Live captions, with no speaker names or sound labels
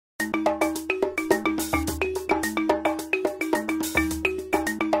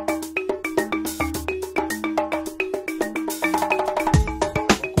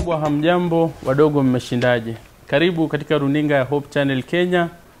Wakubwa hamjambo, wadogo mmeshindaje? Karibu katika runinga ya Hope Channel Kenya,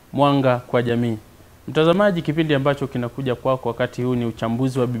 Mwanga kwa Jamii. Mtazamaji, kipindi ambacho kinakuja kwako wakati huu ni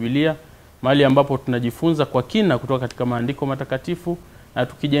uchambuzi wa Biblia, mahali ambapo tunajifunza kwa kina kutoka katika maandiko matakatifu na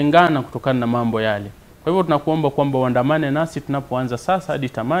tukijengana kutokana na mambo yale. Kwa hivyo tunakuomba kwamba uandamane nasi tunapoanza sasa hadi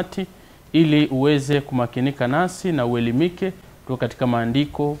tamati ili uweze kumakinika nasi na uelimike kutoka katika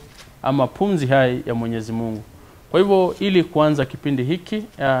maandiko ama pumzi hai ya Mwenyezi Mungu. Kwa hivyo ili kuanza kipindi hiki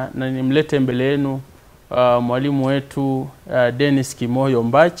na nimlete mbele yenu mwalimu wetu Dennis Kimoyo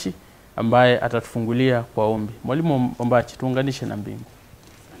Ombachi ambaye atatufungulia kwa ombi. Mwalimu Ombachi, tuunganishe na mbingu.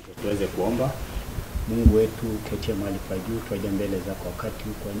 Tuweze kuomba. Mungu wetu, ketia mahali pa juu, twaja mbele zako wakati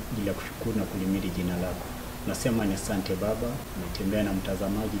huu kwa ajili ya kushukuru na kulimidi jina lako. Nasema ni asante Baba, umetembea na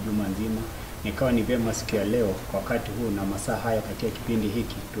mtazamaji juma nzima. Nikawa ni vyema siku ya leo kwa wakati huu na masaa haya katika kipindi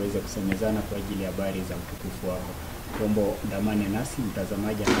hiki tuweze kusemezana kwa ajili ya habari za utukufu wako. Tuombe ndamane nasi,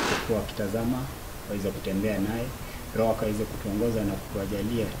 mtazamaji anapokuwa akitazama aweze kutembea naye, Roho akaweze kutuongoza na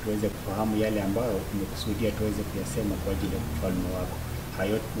kutujalia tuweze kufahamu yale ambayo umekusudia tuweze kuyasema kwa ajili ya ufalme wako.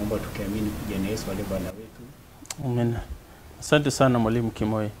 Hayo tuomba tukiamini kwa jina Yesu aliye Bwana wetu. Amen. Asante sana mwalimu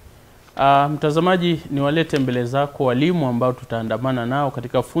Kimoyo. Mtazamaji, niwalete mbele zako walimu ambao tutaandamana nao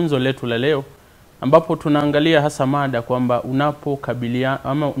katika funzo letu la leo, ambapo tunaangalia hasa mada kwamba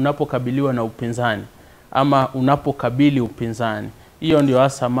unapokabiliwa na upinzani ama unapokabili upinzani. Hiyo ndio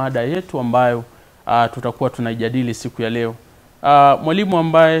hasa mada yetu ambayo tutakuwa tunaijadili siku ya leo. Mwalimu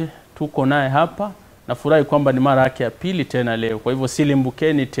ambaye tuko naye hapa, nafurahi kwamba ni mara yake ya pili tena leo. Kwa hivyo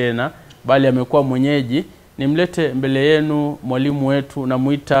silimbukeni tena, bali amekuwa mwenyeji. Nimlete mbele yenu mwalimu wetu,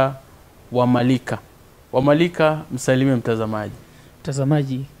 namuita Wamalika. Wamalika, msalime mtazamaji.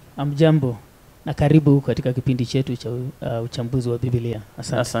 Mtazamaji, amjambo na karibu katika kipindi chetu cha uchambuzi wa Biblia.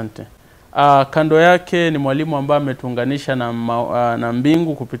 Asante. Kando yake ni mwalimu ambaye ametuunganisha na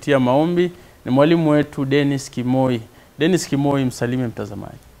mbingu kupitia maombi. Ni mwalimu wetu Dennis Kimoyo. Dennis Kimoyo, msalime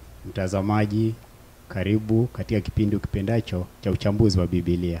mtazamaji. Mtazamaji, karibu katika kipindi ukipendacho cha uchambuzi wa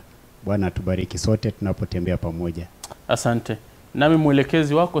Biblia. Bwana atubariki sote tunapotembea pamoja. Asante. Nami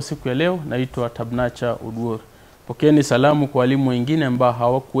mwelekezi wako siku ya leo naitwa Tabnacha Udwor. Pokeeni salamu kwa walimu wengine ambao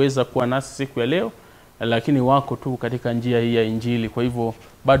hawakuweza kuwa nasi siku ya leo, lakini wako tu katika njia hii ya Injili. Kwa hivyo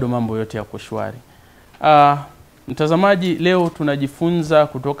bado mambo yote yako shwari. Mtazamaji, leo tunajifunza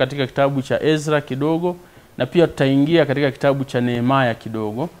kutoka katika kitabu cha Ezra kidogo, na pia tutaingia katika kitabu cha Nehemia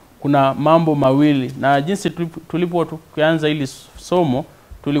kidogo. Kuna mambo mawili, na jinsi tulipoanza hili somo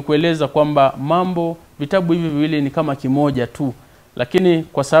tulikueleza kwamba vitabu hivi viwili ni kama kimoja tu, lakini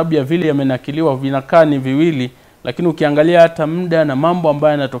kwa sababu ya vile yamenakiliwa vinakaa ni viwili, lakini ukiangalia hata muda na mambo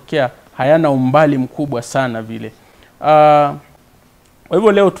ambayo yanatokea hayana umbali mkubwa sana vile. Kwa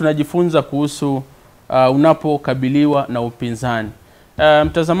hivyo leo tunajifunza kuhusu unapokabiliwa na upinzani.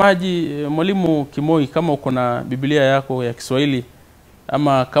 Mtazamaji, mwalimu Kimoyo, kama uko na Biblia yako ya Kiswahili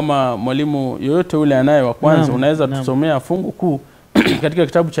ama kama mwalimu yoyote ule anaye wa kwanza, unaweza tusomea fungu kuu katika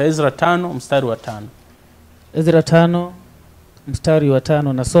kitabu cha Ezra 5 mstari wa 5. Ezra 5 mstari wa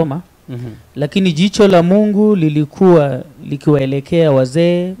 5 nasoma. Lakini jicho la Mungu lilikuwa likiwaelekea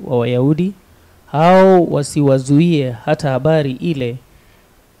wazee wa Wayahudi, hao wasiwazuie hata habari ile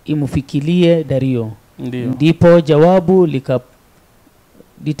imufikilie Dario. Ndipo jawabu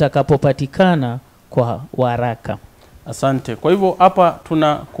litakapopatikana kwa haraka. Asante. Kwa hivyo hapa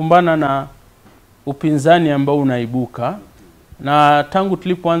tunakumbana na upinzani ambao unaibuka, na tangu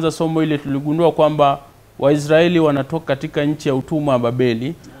tulipoanza somo ile tuligundua kwamba Waisraeli wanatoka katika nchi ya utumwa wa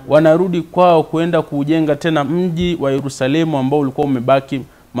Babeli, wanarudi kwao kuenda kujenga tena mji wa Yerusalemu ambao ulikuwa umebaki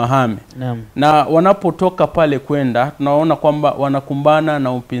mahame. Na wanapotoka pale kwenda, tunaona kwamba wanakumbana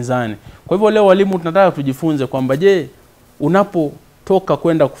na upinzani. Kwa hivyo leo walimu tunataka tujifunze kwamba je, unapotoka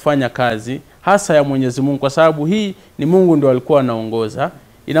kwenda kufanya kazi hasa ya Mwenyezi Mungu, kwa sababu hii ni Mungu ndio alikuwa anaongoza,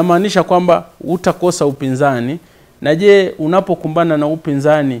 inamaanisha kwamba utakosa upinzani. Na je, unapokumbana na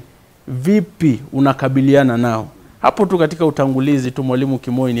upinzani vipi unakabiliana nao? Hapo tu katika utangulizi tu mwalimu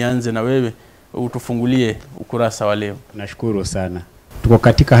Kimoyo, nianze na wewe utufungulie ukurasa wa leo. Nashukuru sana. Tuko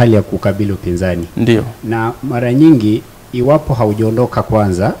katika hali ya kukabili upinzani. Ndio. Na mara nyingi iwapo haujaondoka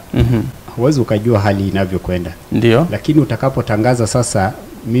kwanza, huwezi ukajua hali inavyokwenda. Ndio. Lakini utakapotangaza sasa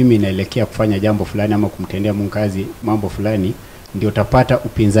mimi naelekea kufanya jambo fulani ama kumtendea Mungu kazi mambo fulani, ndio utapata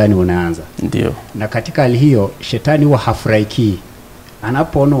upinzani unaanza. Ndio. Na katika hali hiyo shetani huwa hafurahiki.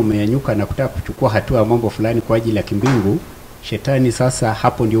 Anapoona umenyanyuka na kutaka kuchukua hatua ya mambo fulani kwa ajili ya kimbingu, shetani sasa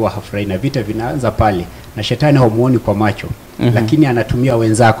hapo ndio hafurahi na vita vinaanza pale, na shetani haumuoni kwa macho. lakini anatumia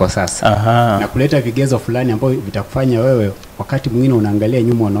wenzako sasa. Aha. Na kuleta vigezo fulani ambavyo vitakufanya wewe wakati mwingine unaangalia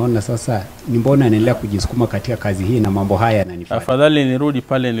nyuma unaona sasa ni mbona anaendelea kujisukuma katika kazi hii na mambo haya yananifanya. Afadhali nirudi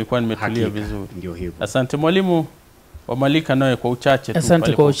pale nilikuwa nimetulia vizuri. Ndio hivyo. Asante mwalimu Wamalika, nawe kwa uchache tu.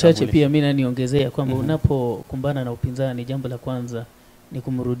 Asante kwa uchache pia mimi naniongezea kwamba unapokumbana na upinzani, jambo la kwanza ni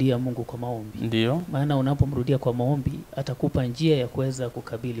kumrudia Mungu kwa maombi. Ndio. Maana unapomrudia kwa maombi atakupa njia ya kuweza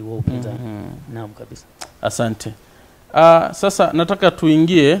kukabili wa upinzani. Naam kabisa. Asante. Sasa nataka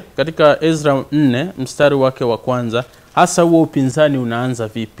tuingie katika Ezra 4 mstari wake wa kwanza. Hasa huo upinzani unaanza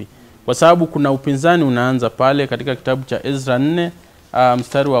vipi? Kwa sababu kuna upinzani unaanza pale katika kitabu cha Ezra 4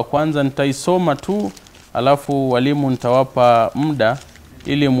 mstari wa kwanza. Nitaisoma tu alafu walimu nitawapa muda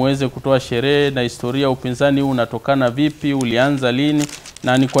ili muweze kutoa sherehe na historia. Upinzani huu unatokana vipi, ulianza lini,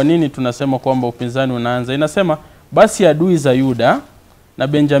 na ni kwa nini tunasema kwamba upinzani unaanza. Inasema, basi adui za Yuda na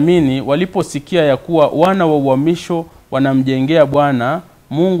Benjamini waliposikia ya kuwa wana wa uhamisho wanamjengea Bwana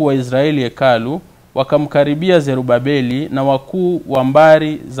Mungu wa Israeli hekalu, wakamkaribia Zerubabeli na wakuu wa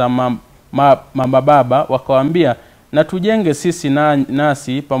mbari za mababa, wakawaambia, na tujenge sisi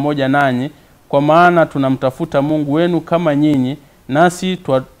nasi pamoja nanyi, kwa maana tunamtafuta Mungu wenu kama nyinyi, nasi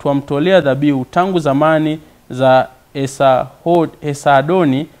tuamtolea dhabihu tangu zamani za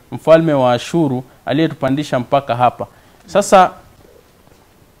Esadoni mfalme wa Ashuru aliyetupandisha mpaka hapa. Sasa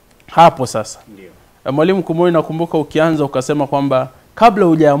hapo sasa mwalimu Kumoi, nakumbuka ukianza ukasema kwamba kabla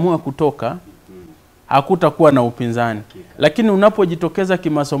hujaamua kutoka hakutakuwa na upinzani. Lakini unapojitokeza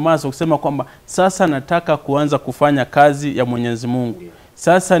kimasomaso kusema kwamba sasa nataka kuanza kufanya kazi ya Mwenyezi Mungu,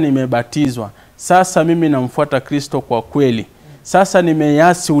 sasa nimebatizwa, sasa mimi namfuata Kristo kwa kweli, sasa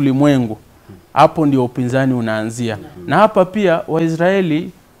nimeyasi ulimwengu, hapo ndio upinzani unaanzia. Na hapa pia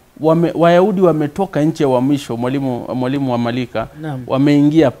Waisraeli Wayahudi wametoka nchi ya uhamisho, mwalimu wa Malika,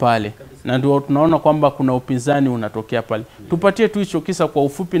 wameingia pale. Na ndio tunaona kwamba kuna upinzani unatokea pale. Tupatie tu hicho kisa kwa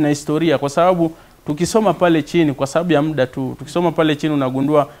ufupi na historia, kwa sababu tukisoma pale chini, kwa sababu ya muda tu, tukisoma pale chini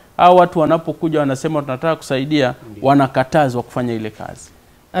unagundua hao watu wanapokuja wanasema tunataka kusaidia, wanakatazwa kufanya ile kazi.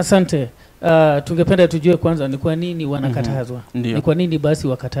 Asante. Tungependa tujue kwanza ni kwa nini wanakatazwa. Ni kwa nini basi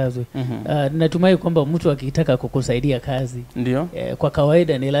wakatazwe? Natumai kwamba mtu akitaka kukusaidia kazi, kwa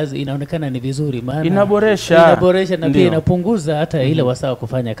kawaida ni lazima, inaonekana ni vizuri, maana inaboresha na pia inapunguza hata ile wasaa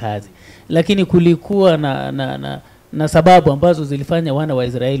kufanya kazi. Lakini kulikuwa na sababu ambazo zilifanya wana wa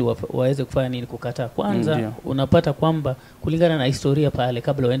Israeli waweze kufanya nini? Kukataa. Kwanza unapata kwamba kulingana na historia pale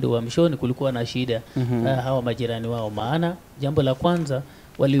kabla waende uhamishoni kulikuwa na shida hawa majirani wao. Maana jambo la kwanza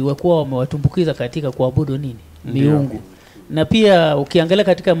walikuwa wamewatumbukiza katika kuabudu nini? Miungu. Na pia ukiangalia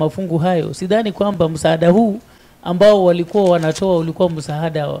katika mafungu hayo, sidhani kwamba msaada huu ambao walikuwa wanatoa ulikuwa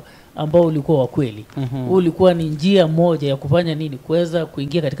msaada ambao ulikuwa wa kweli. Ulikuwa ni njia moja ya kufanya nini? Kuweza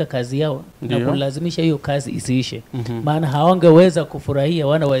kuingia katika kazi yao na kulazimisha hiyo kazi isiishe. Maana hawangeweza kufurahia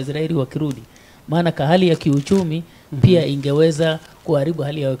wana wa Israeli wakirudi. Maana hali ya kiuchumi pia ingeweza kuharibu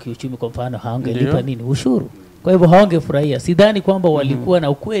hali yao kiuchumi. Kwa mfano hawangelipa nini? Ushuru. Kwa hivyo hawangefurahia. Sidhani kwamba walikuwa na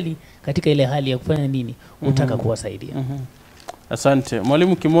ukweli katika ile hali ya kufanya nini? Utaka kuwasaidia. Asante.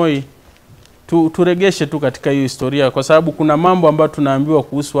 Mwalimu Kimoi, turegeshe tu katika hiyo historia, kwa sababu kuna mambo ambayo tunaambiwa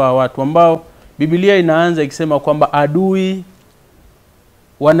kuhusu hawa watu ambao Biblia inaanza ikisema kwamba adui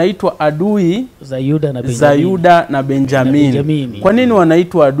wanaitwa adui za Yuda na Benjamini. Kwa nini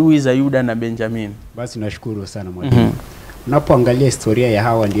wanaitwa adui za Yuda na Benjamini? Basi nashukuru sana mwalimu. Unapoangalia historia ya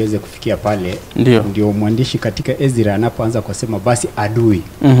hawa ndiweze kufikia pale, ndio mwandishi katika Ezra anapoanza kusema basi adui.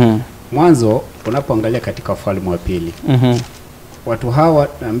 Mwanzo unapoangalia katika Wafalme wa Pili, watu hawa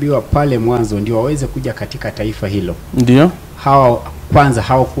naambiwa pale mwanzo ndio waweze kuja katika taifa hilo. Hawa kwanza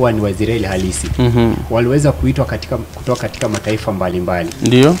hawakuwa ni Waisraeli halisi. Waliweza kuitwa kutoka katika mataifa mbalimbali.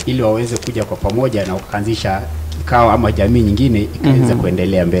 Ili waweze kuja kwa pamoja na kuanzisha ikawa ama jamii nyingine ikaweza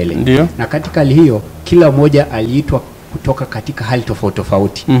kuendelea mbele. Na katika hali hiyo kila mmoja aliitwa kutoka katika hali tofauti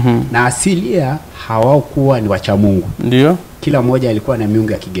tofauti. Na asilia hawakuwa ni wacha Mungu. Kila mmoja alikuwa na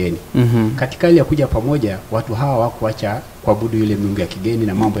miungu ya kigeni. Katika hali ya kuja pamoja, watu hawa hawakuacha kuabudu ile miungu ya kigeni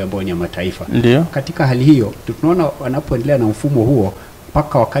na mambo ambayo ni ya mataifa. Katika hali hiyo tunaona wanapoendelea na mfumo huo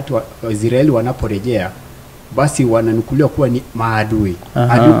mpaka wakati wa Israeli wanaporejea, basi wananukuliwa kuwa ni maadui.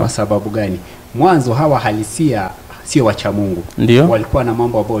 Adui kwa sababu gani? Mwanzo hawa halisia sio wacha Mungu. Walikuwa na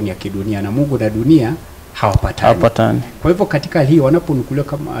mambo ambayo ni ya kidunia, na Mungu na dunia hawapatani. Kwa hivyo katika hali hiyo wanaponukuliwa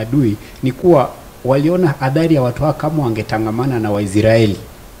kama adui, ni kuwa waliona adhari ya watu hawa kama wangetangamana na Waisraeli,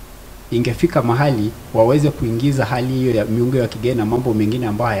 ingefika mahali waweze kuingiza hali hiyo ya miungu ya kigeni na mambo mengine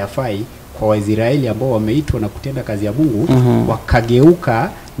ambayo hayafai kwa Waisraeli ambao wameitwa na kutenda kazi ya Mungu,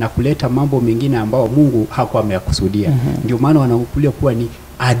 wakageuka na kuleta mambo mengine ambao Mungu hakuwa ameyakusudia. Ndio maana wanakulia kuwa ni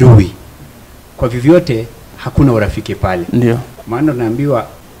adui. Kwa vyovyote hakuna urafiki pale. Ndio. Maana tunaambiwa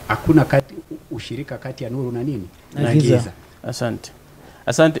hakuna ushirika kati ya nuru na nini? Na giza. Asante.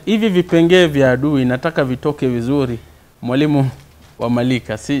 Asante. Hivi vipengee vya adui nataka vitoke vizuri, mwalimu wa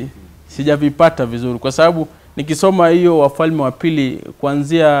Malika. Sijavipata vizuri kwa sababu nikisoma hiyo Wafalme wa Pili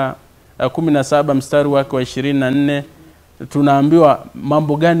kuanzia 17 mstari wake wa 24 tunaambiwa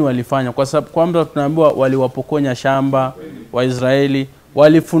mambo gani walifanya, kwa sababu kwamba tunaambiwa waliwapokonya shamba wa Israeli,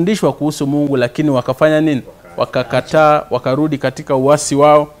 walifundishwa kuhusu Mungu lakini wakafanya nini? Wakakataa, wakarudi katika uasi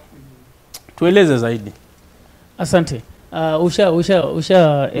wao. Tueleze zaidi. Asante.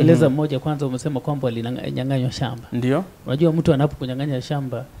 Eleza mmoja kwanza, umesema kwamba walinyang'anywa shamba. Ndio. Unajua mtu anapokunyang'anya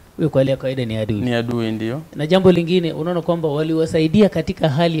shamba, huyo kwa ile kawaida ni adui. Ni adui, ndio. Na jambo lingine unaona kwamba waliwasaidia katika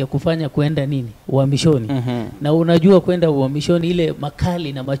hali ya kufanya kuenda nini? Uhamishoni. Na unajua kwenda uhamishoni, ile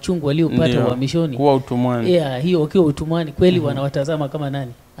makali na machungu waliopata uhamishoni, kuwa utumwani. Hiyo wakiwa utumwani kweli wanawatazama kama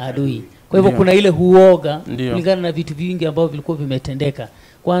nani? Adui. Kwa hivyo kuna ile huoga kulingana na vitu vingi ambavyo vilikuwa vimetendeka.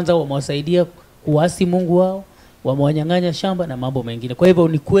 Kwanza wamewasaidia kuasi Mungu wao, wamewanyang'anya shamba na mambo mengine. Kwa hivyo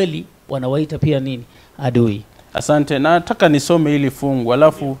ni kweli wanawaita pia nini? Adui. Asante. Nataka nisome hili fungu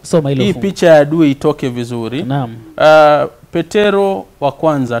alafu hii fungu. Picha ya adui itoke vizuri. Naam. Petero wa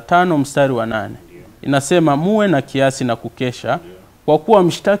kwanza 5 mstari wa 8 inasema, muwe na kiasi na kukesha, kwa kuwa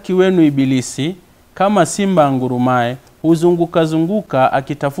mshtaki wenu Ibilisi kama simba angurumaye huzunguka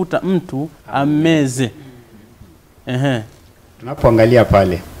akitafuta mtu ammeze. Tunapoangalia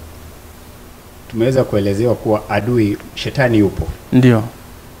pale tumeweza kuelezewa kuwa adui shetani yupo. Ndio.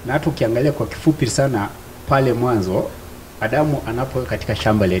 Na hata ukiangalia kwa kifupi sana pale mwanzo, Adamu anapo katika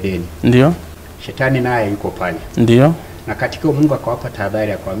shamba la Edeni. Ndio. Shetani naye yuko pale. Ndio. Na katika Mungu akawapa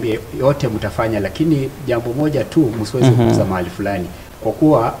tahadhari, akwambie yote mtafanya lakini jambo moja tu, msiweze kuuza mahali fulani. Kwa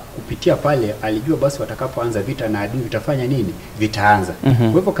kuwa kupitia pale alijua basi watakapoanza vita na adui vitafanya nini? Vitaanza. Kwa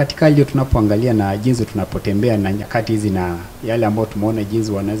hivyo katika hali tunapoangalia na jinsi tunapotembea na nyakati hizi na yale ambayo tumeona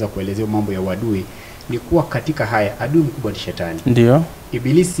jinsi wanaweza kuelezea mambo ya uadui, ni kuwa katika haya adui mkubwa ni shetani. Ndio.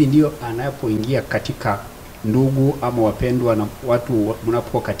 Ibilisi ndio anapoingia katika ndugu ama wapendwa na watu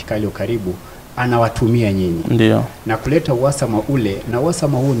mnapokuwa katika hali karibu, anawatumia nyinyi. Ndio. Na kuleta uhasama ule, na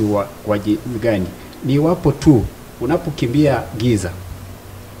uhasama huu ni wa gani? Ni wapo tu unapokimbia giza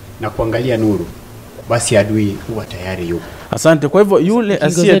na kuangalia nuru, basi adui huwa tayari yupo. Asante. Kwa hivyo yule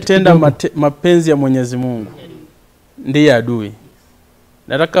asiyetenda mapenzi ya Mwenyezi Mungu ndiye adui.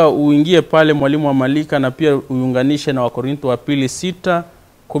 Nataka uingie pale mwalimu wa Malika, na pia uunganishe na Wakorintho wa pili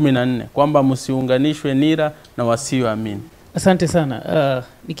 6:14 kwamba msiunganishwe nira na wasioamini. Asante sana.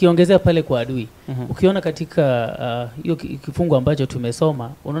 Nikiongezea pale kwa adui. Ukiona katika hiyo kifungu ambacho tumesoma,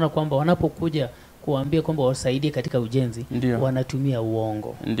 unaona kwamba wanapokuja kuambia kwamba wasaidie katika ujenzi, wanatumia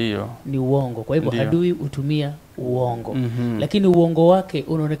uongo. Ndio. Ni uongo. Kwa hivyo adui hutumia uongo. Lakini uongo wake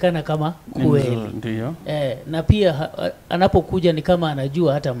unaonekana kama kweli. Ndio. Na pia anapokuja ni kama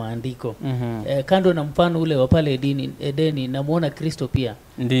anajua hata maandiko. Kando na mfano ule wa pale Edeni, namuona Kristo pia.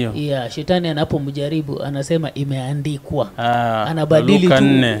 Ndio. Shetani anapomjaribu anasema imeandikwa. Anabadili tu,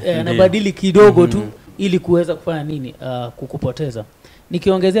 anabadili kidogo tu ili kuweza kufanya nini? Kukupoteza.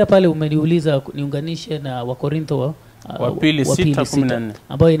 Nikiongezea pale umeniuliza niunganishe na Wakorintho wa pili 6:14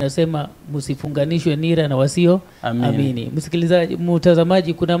 ambayo inasema msifunganishwe nira na wasio amini. Msikilizaji,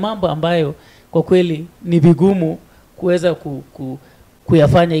 mtazamaji, kuna mambo ambayo kwa kweli ni vigumu kuweza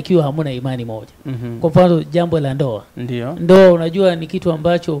kuyafanya ikiwa hamuna imani moja. Kwa mfano jambo la ndoa. Ndio. Ndoa unajua ni kitu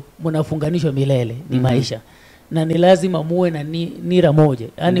ambacho mnafunganishwa milele, ni maisha. Na ni lazima muwe na nira moja,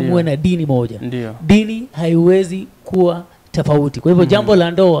 yani muwe na dini moja. Ndio. Dini haiwezi kuwa tofauti. Kwa hivyo jambo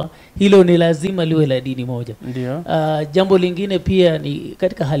la ndoa hilo ni lazima liwe la dini moja. Ndio. Jambo lingine pia ni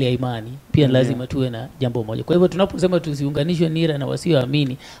katika hali ya imani, pia lazima tuwe na jambo moja. Kwa hivyo tunaposema tusiunganishwe nira na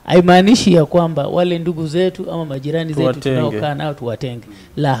wasioamini, haimaanishi ya kwamba wale ndugu zetu ama majirani zetu tunaokaa nao tuwatenge.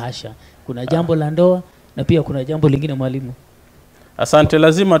 La hasha. Kuna jambo la ndoa na pia kuna jambo lingine mwalimu. Asante.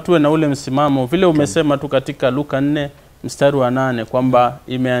 Lazima tuwe na ule msimamo vile umesema tu katika Luka 4 mstari wa 8 kwamba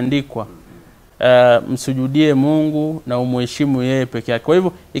imeandikwa msujudie Mungu na umheshimu yeye peke yake. Kwa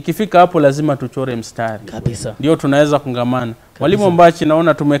hivyo ikifika hapo lazima tuchore mstari. Kabisa. Ndio tunaweza kungamana. Mwalimu Mbachi,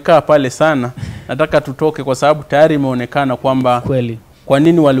 naona tumekaa pale sana. Nataka tutoke kwa sababu tayari imeonekana kwamba kweli kwa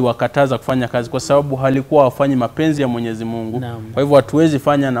nini waliwakataza kufanya kazi, kwa sababu halikuwa wafanyi mapenzi ya Mwenyezi Mungu. Kwa hivyo hatuwezi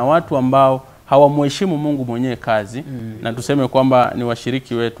fanya na watu ambao hawamheshimu Mungu mwenyewe kazi na tuseme kwamba ni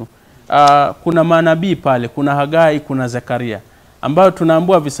washiriki wetu. Kuna manabii pale, kuna Hagai, kuna Zekaria ambao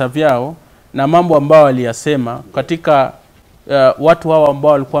tunaambua visa vyao na mambo ambao aliyasema katika watu hao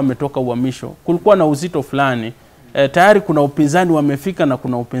ambao walikuwa wametoka uhamisho. Kulikuwa na uzito fulani. Tayari kuna upinzani wamefika na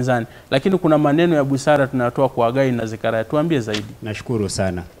kuna upinzani, lakini kuna maneno ya busara tunatoa kwa Hagai na Zekaria. Tuambie zaidi. Nashukuru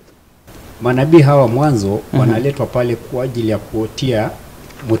sana. manabii hawa mwanzo wanaletwa pale kwa ajili ya kuotia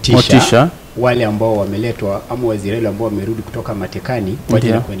motisha wale ambao wameletwa ama Waisraeli ambao wamerudi kutoka matekani kwa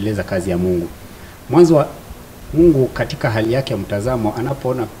ajili ya kuendeleza kazi ya Mungu. Mwanzo Mungu katika hali yake ya mtazamo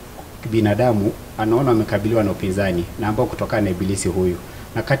anapoona binadamu anaona amekabiliwa na upinzani na ambao kutokana na ibilisi huyu.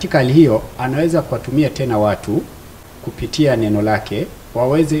 Na katika hali hiyo anaweza kuwatumia tena watu kupitia neno lake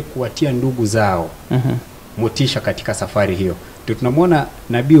waweze kuwatia ndugu zao motisha katika safari hiyo. Tunamwona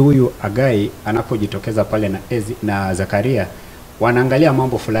nabii huyu Hagai anapojitokeza pale na Zakaria, wanaangalia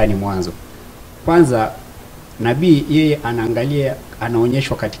mambo fulani mwanzo. Kwanza nabii yeye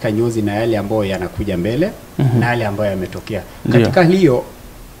anaonyeshwa katika nyozi na yale ambayo yanakuja mbele na yale ambayo yametokea. Katika hiyo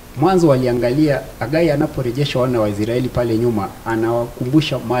mwanzo waliangalia Hagai anaporejesha wana wa Israeli pale nyuma,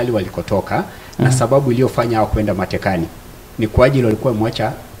 anawakumbusha mahali walikotoka na sababu iliyofanya hao kwenda matekani. Ni kwa ajili walikuwa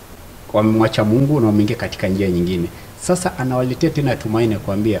wamemwacha Mungu na wameingia katika njia nyingine. Sasa anawaletea tena tumaini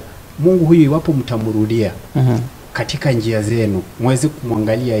kuambia Mungu huyu iwapo mtamrudia katika njia zenu, mweze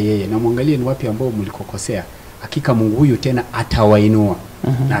kumwangalia yeye na muangalie ni wapi ambao mlikokosea. Hakika Mungu huyu tena atawainua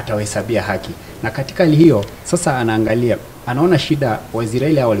na atawahesabia haki. Na katika hali hiyo sasa anaangalia, anaona shida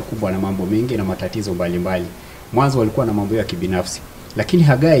Waisraeli hao walikuwa na mambo mengi na matatizo mbalimbali. Mwanzo walikuwa na mambo ya kibinafsi. Lakini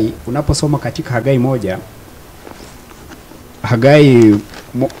Hagai, unaposoma katika Hagai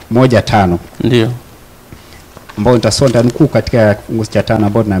 1:5 ndio ambao nitasonda nukuu katika kifungu cha 5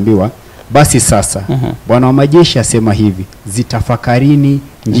 ambao tunaambiwa basi sasa Bwana wa majeshi asema hivi, zitafakarini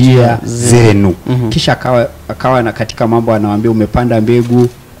njia zenu. Kisha akawa na katika mambo anawaambia umepanda mbegu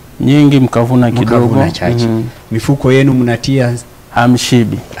nyingi mkavuna kidogo, mifuko yenu mnatia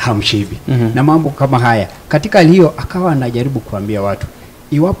hamshibi. Na mambo kama haya. Katika hali hiyo akawa anajaribu kuambia watu,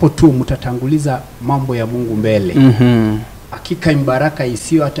 iwapo tu mtatanguliza mambo ya Mungu mbele, hakika baraka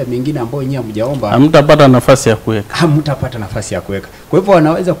isiyo hata mengine ambayo nyinyi hamjaomba, hamtapata nafasi ya kuweka. Kwa hivyo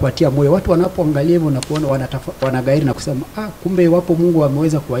wanaweza kuatia moyo watu wanapoangalia hivyo na kuona wanagairi na kusema kumbe iwapo Mungu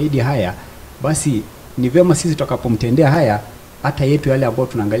ameweza kuahidi haya, basi ni vyema sisi tutakapomtendea haya hata yetu yale ambayo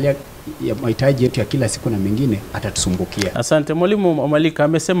tunaangalia ya mahitaji yetu ya kila siku na mengine atatusumbukia. Asante mwalimu Malika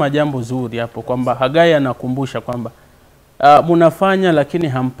amesema jambo zuri hapo kwamba Hagai anakumbusha kwamba mnafanya lakini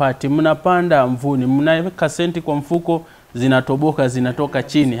hampati, mnapanda mvuni, mnaweka senti kwa mfuko zinatoboka, zinatoka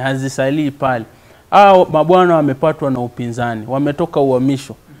chini, hazisalii pale. Mabwana wamepatwa na upinzani, wametoka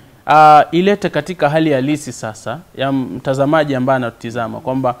uhamisho. Ilete katika hali halisi sasa ya mtazamaji ambaye anatutizama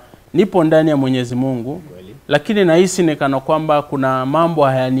kwamba nipo ndani ya Mwenyezi Mungu, lakini nahisi nikana kwamba kuna mambo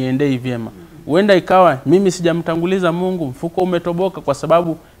hayaniendei vyema. Huenda ikawa mimi sijamtanguliza Mungu, mfuko umetoboka kwa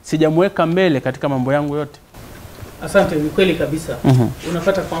sababu sijamweka mbele katika mambo yangu yote. Asante, ni kweli kabisa.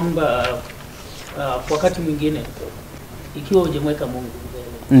 Unapata kwamba wakati mwingine ikiwa hujamweka Mungu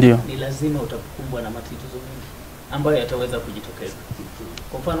mbele, ni lazima utakumbwa na matatizo mengi ambayo yataweza kujitokeza.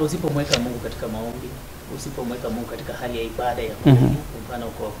 Kwa mfano usipomweka Mungu katika maombi, usipomweka Mungu katika hali ya ibada ya kweli, kwa mfano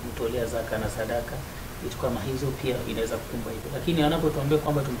kwa kumtolea zaka na sadaka, vitu kama hizo pia inaweza kukumba hivyo. Lakini anapotuambia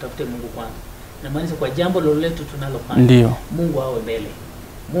kwamba tumtafute Mungu kwanza, inamaanisha kwa jambo lolote tunalofanya Mungu awe mbele.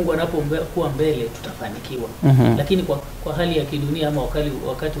 Mungu anapokuwa mbele tutafanikiwa. Lakini kwa hali ya kidunia ama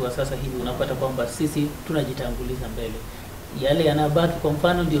wakati wa sasa hivi unapata kwamba sisi tunajitanguliza mbele. Yale yanabaki kwa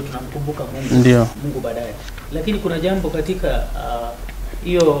mfano ndio tunamkumbuka Mungu baadaye. Lakini kuna jambo katika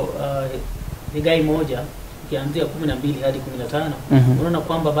hiyo Hagai 1 ukianzia 12 hadi 15 unaona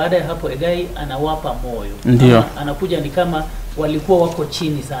kwamba baada ya hapo Hagai anawapa moyo. Anakuja ni kama walikuwa wako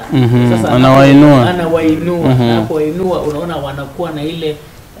chini sana. Sasa anawainua. Anapoinua unaona wanakuwa na ile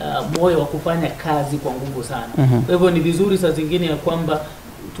moyo wa kufanya kazi kwa nguvu sana. Kwa hivyo ni vizuri saa zingine ya kwamba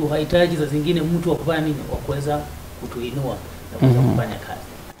tuhitaji saa zingine mtu wa kufanya nini, wa kuweza kutuinua na kuweza kufanya kazi.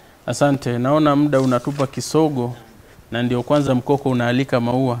 Asante, naona muda unatupa kisogo na ndio kwanza mkoko unaalika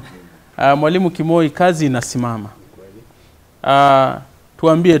maua. Mwalimu Kimoi, kazi inasimama.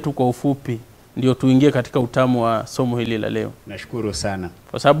 Tuambie tu kwa ufupi ndio tuingie katika utamu wa somo hili la leo. Nashukuru sana.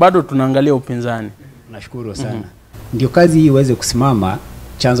 Kwa sababu bado tunaangalia upinzani. Nashukuru sana. Ndio kazi hii iweze kusimama,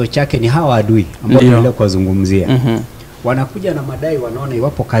 chanzo chake ni hawa adui ambao tunaendelea kuzungumzia. Wanakuja na madai, wanaona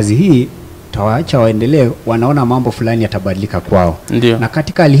iwapo kazi hii tawaacha waendelee, wanaona mambo fulani yatabadilika kwao. Na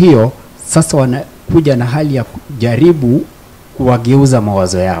katika hali hiyo sasa wanakuja na hali ya kujaribu kuwageuza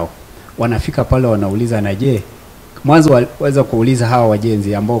mawazo yao. Wanafika pale wanauliza, na je, mwanzo waliweza kuuliza hawa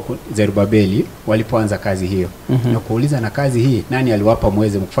wajenzi ambao Zerubabeli walipoanza kazi hiyo. Na kuuliza, na kazi hii nani aliwapa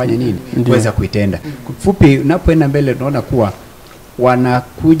mweze mkufanya nini kuweza kuitenda? Kufupi unapoenda mbele tunaona kuwa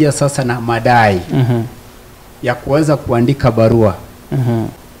wanakuja sasa na madai ya kuweza kuandika barua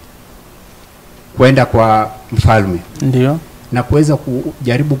kwenda kwa mfalme. na kuweza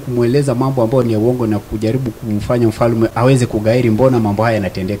kujaribu kumweleza mambo ambayo ni ya uongo na kujaribu kumfanya mfalme aweze kugairi mbona mambo haya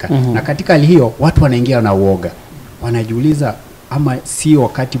yanatendeka. Na katika hali hiyo watu wanaingia na uoga. Wanajiuliza ama si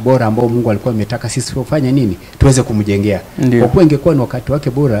wakati bora ambao Mungu alikuwa ametaka sisi kufanya nini? Tuweze kumjengea. Kwa kuwa ingekuwa ni wakati wake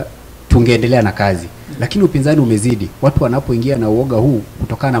bora tungeendelea na kazi. Lakini upinzani umezidi. Watu wanapoingia na uoga huu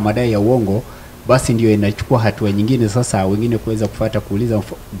kutokana na madai ya uongo, basi ndio inachukua hatua nyingine sasa wengine kuweza kufuata kuuliza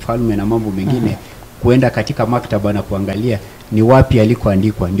mfalme na mambo mengine, kuenda katika maktaba na kuangalia ni wapi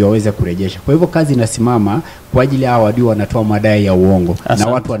alikoandikwa ndio waweze kurejesha. Kwa hivyo kazi inasimama kwa ajili ya wadui wanatoa madai ya uongo. Na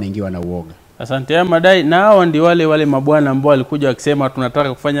watu wanaingiwa na uoga. Asante. Ya madai na hao ndio wale mabwana ambao walikuja wakisema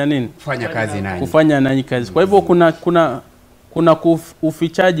tunataka kufanya nini? Kufanya kazi nanyi. Kufanya nanyi kazi. Kwa hivyo kuna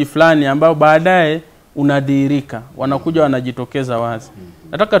ufichaji fulani ambao baadaye unadhihirika. Wanakuja wanajitokeza wazi.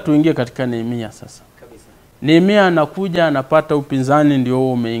 Nataka tuingie katika Nehemia sasa. Nehemia anakuja anapata upinzani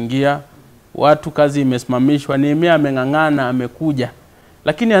ndio umeingia. Watu kazi imesimamishwa. Nehemia ameng'ang'ana amekuja.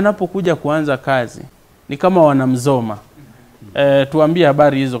 Lakini anapokuja kuanza kazi ni kama wanamzoma. Tuambie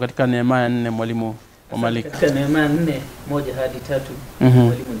habari hizo katika Nehemia 4 mwalimu wa Malika. Katika Nehemia 4:1 hadi 3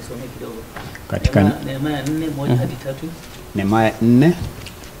 mwalimu nisome kidogo. Katika Nehemia 4:1 hadi 3. Nehemia 4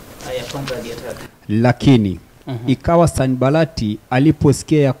 aya kwanza hadi 3. Lakini ikawa Sanbalati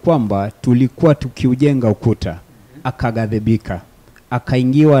aliposikia ya kwamba tulikuwa tukiujenga ukuta, akaghadhibika,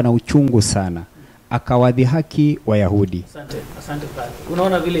 akaingiwa na uchungu sana, akawadhihaki Wayahudi. Asante pale.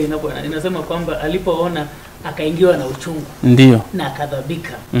 Unaona vile inasema kwamba alipoona akaingiwa na uchungu. Ndio. Na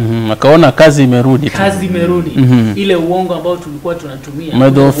akadhabika. Akaona kazi imerudi. Kazi imerudi. Ile uongo ambao tulikuwa tunatumia.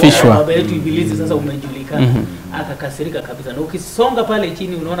 Umedhoofishwa. Baba yetu Ibilisi sasa umejulikana. Akakasirika kabisa. Na ukisonga pale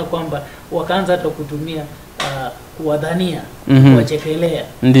chini unaona kwamba wakaanza hata kutumia kuwadhania, kuwachekelea.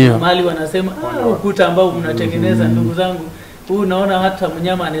 Ndio. Mahali wanasema ukuta ambao mnatengeneza ndugu zangu, unaona hata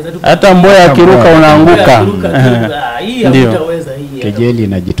mnyama anaweza tu hata mboya akiruka unaanguka. Hii hutaweza hii. Kejeli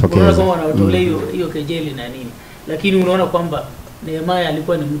inajitokeza. Unasema wanaotolea hiyo kejeli na nini. Lakini unaona kwamba Nehemia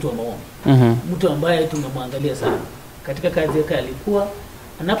alikuwa ni mtu wa maombi. Mtu ambaye tumemwangalia sana. Katika kazi yake alikuwa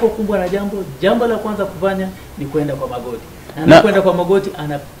anapokumbwa na jambo la kwanza kufanya ni kwenda kwa magoti. Na anapokwenda kwa magoti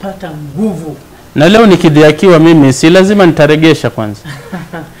anapata nguvu. Na leo nikidhiakiwa mimi si lazima nitaregesha kwanza.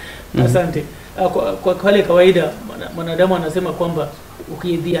 Asante. Kwa wale kawaida mwanadamu anasema kwamba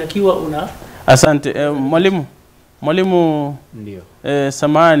ukidhiakiwa una Asante. Mwalimu ndio.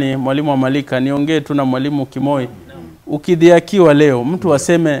 Samahani mwalimu wa Malika, niongee tu na mwalimu Kimoi. Ukidhiakiwa leo mtu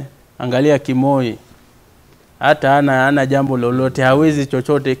aseme angalia Kimoi hata ana jambo lolote, hawezi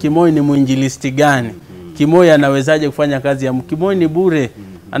chochote. Kimoi ni mwinjilisti gani? Kimoi anawezaje kufanya kazi ya Kimoi ni bure.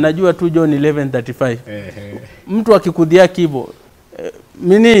 Anajua tu John 11:35. Mtu akikudhiaki hivyo,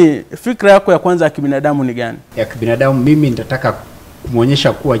 mimi fikra yako ya kwanza ya kibinadamu ni gani? Ya kibinadamu mimi nitataka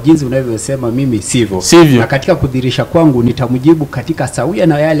kumuonyesha kuwa jinsi unavyosema mimi sivyo. Na katika kudhirisha kwangu nitamjibu katika sawia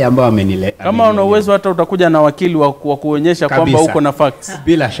na yale ambayo amenileta. Kama una uwezo hata utakuja na wakili wa kuonyesha kwamba uko na facts.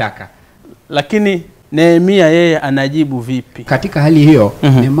 Bila shaka. Lakini Nehemia yeye anajibu vipi? Katika hali hiyo,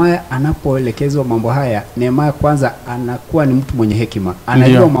 Nehemia anapoelekezwa mambo haya, Nehemia kwanza anakuwa ni mtu mwenye hekima.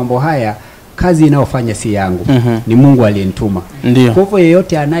 Anajua mambo haya kazi inayofanya si yangu. Ni Mungu aliyenituma. Kwa hivyo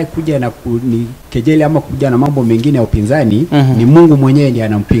yeyote anayekuja na kunikejeli ama kuja na mambo mengine ya upinzani, ni Mungu mwenyewe ndiye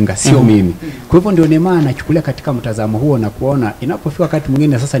anampinga, sio mimi. Kwa hivyo ndio Nehemia anachukulia katika mtazamo huo na kuona inapofika wakati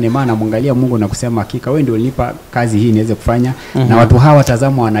mwingine sasa Nehemia anamwangalia Mungu na kusema hakika wewe ndio ulinipa kazi hii niweze kufanya, na watu hawa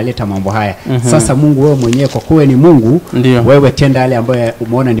tazama wanaleta mambo haya. Sasa Mungu wewe mwenyewe kwa kuwa ni Mungu, wewe tenda yale ambayo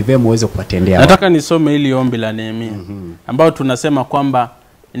umeona ni vema uweze kuwatendea. Nataka nisome hili ombi la Nehemia ambao tunasema kwamba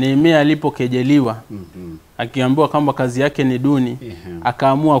Nehemia alipokejeliwa akiambiwa kwamba kazi yake ni duni,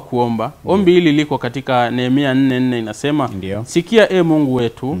 akaamua kuomba. Ombi hili liko katika Nehemia 4:4 inasema, sikia Mungu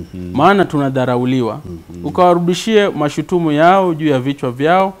wetu, maana tunadharauliwa. Ukawarudishie mashutumu yao juu ya vichwa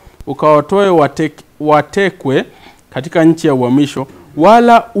vyao, ukawatoe watekwe katika nchi ya uhamisho,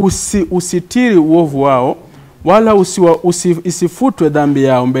 wala usitiri uovu wao, wala isifutwe dhambi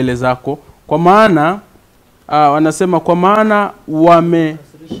yao mbele zako, kwa maana wanasema kwa maana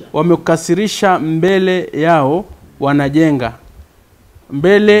wamekasirisha mbele yao wanajenga,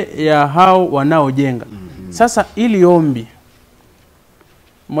 mbele ya hao wanaojenga. Sasa ili ombi,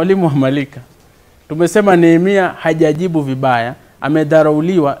 mwalimu wa Malika, tumesema Nehemia hajajibu vibaya,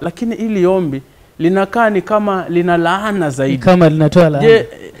 amedharauliwa, lakini ili ombi linakaa ni kama lina laana zaidi. Kama linatoa laana. Je,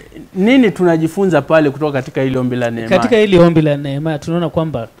 nini tunajifunza pale kutoka katika ile ombi la Nehemia? Katika ile ombi la Nehemia tunaona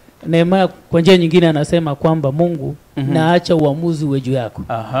kwamba Nehemia kwa njia nyingine anasema kwamba Mungu naacha uamuzi uwe juu yako.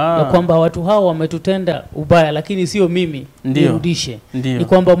 Na kwamba watu hao wametutenda ubaya lakini sio mimi nirudishe. Ni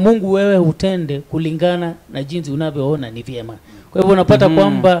kwamba Mungu wewe utende kulingana na jinsi unavyoona ni vyema. Kwa hivyo unapata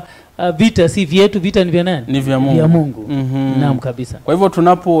kwamba vita si vyetu, vita ni vya nani? Ni vya Mungu. Vya Mungu. Naam kabisa. Kwa hivyo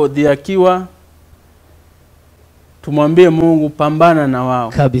tunapodhiakiwa tumwambie Mungu pambana na wao.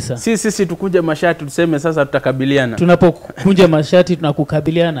 Kabisa. Sisi tukuja mashati tuseme sasa tutakabiliana. Tunapokunja mashati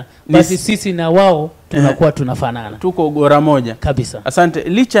tunakukabiliana. Basi sisi na wao tunakuwa tunafanana. Tuko gora moja. Kabisa. Asante.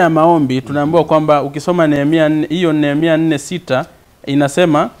 Licha ya maombi tunaambiwa kwamba ukisoma Nehemia hiyo Nehemia 4:6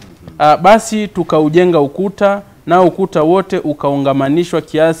 inasema basi tukaujenga ukuta na ukuta wote ukaungamanishwa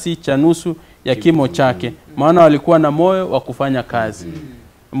kiasi cha nusu ya kimo chake, maana walikuwa na moyo wa kufanya kazi.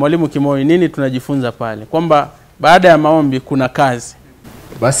 Mwalimu Kimoyo, nini tunajifunza pale? Kwamba baada ya maombi kuna kazi.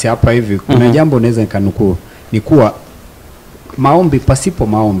 Basi hapa hivi kuna jambo naweza nikanukuu, ni kuwa maombi, pasipo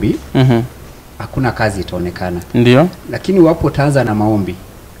maombi hakuna kazi itaonekana. Ndio. Lakini wapo utaanza na maombi,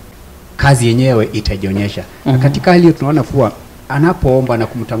 kazi yenyewe itajionyesha. Na katika hali hiyo tunaona kuwa anapoomba na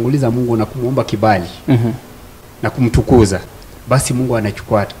kumtanguliza Mungu na kumuomba kibali na kumtukuza, basi Mungu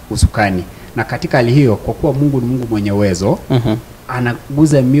anachukua usukani. Na katika hali hiyo, kwa kuwa Mungu ni Mungu mwenye uwezo,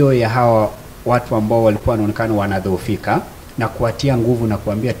 anaguza mioyo ya hawa watu ambao walikuwa wanaonekana wanadhoofika na kuwatia nguvu na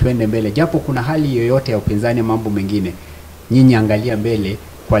kuambia twende mbele. Japo kuna hali yoyote ya upinzani, mambo mengine, nyinyi angalia mbele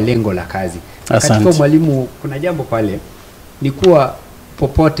kwa lengo la kazi. Katika mwalimu, kuna jambo pale ni kuwa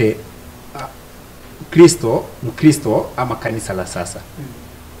popote Mkristo ama kanisa la sasa,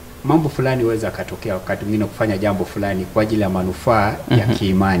 mambo fulani weza akatokea wakati mwingine kufanya jambo fulani kwa ajili ya manufaa ya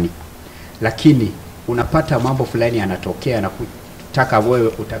kiimani. Lakini unapata mambo fulani yanatokea na kutaka wewe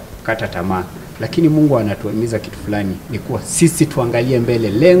utakata tamaa. Lakini Mungu anatuhimiza kitu fulani, ni kuwa sisi tuangalie mbele,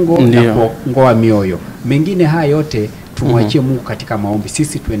 lengo na kuongoa mioyo. Mengine haya yote tumwachie Mungu katika maombi,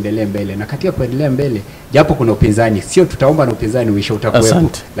 sisi tuendelee mbele. Na katika kuendelea mbele, japo kuna upinzani, sio tutaomba na upinzani uisha utakuwepo,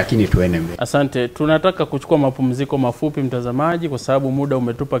 lakini tuende mbele. Asante. Tunataka kuchukua mapumziko mafupi mtazamaji, kwa sababu muda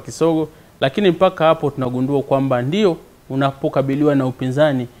umetupa kisogo, lakini mpaka hapo tunagundua kwamba ndio unapokabiliwa na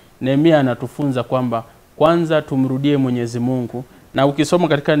upinzani, Nehemia anatufunza kwamba kwanza tumrudie Mwenyezi Mungu. Na ukisoma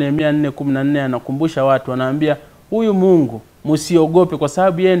katika Nehemia 4:14 anakumbusha watu, anaambia huyu Mungu msiogope, kwa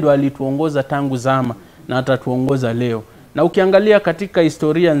sababu yeye ndo alituongoza tangu zama na atatuongoza leo. Na ukiangalia katika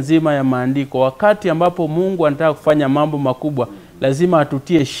historia nzima ya maandiko, wakati ambapo Mungu anataka kufanya mambo makubwa, lazima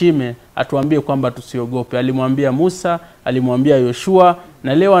atutie shime, atuambie kwamba tusiogope. Alimwambia Musa, alimwambia Yoshua,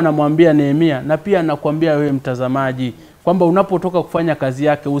 na leo anamwambia Nehemia. Na pia anakuambia wewe mtazamaji kwamba unapotoka kufanya kazi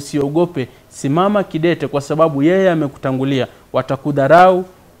yake usiogope, simama kidete, kwa sababu yeye amekutangulia. Watakudharau,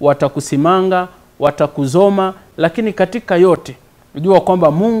 watakusimanga, watakuzoma, lakini katika yote jua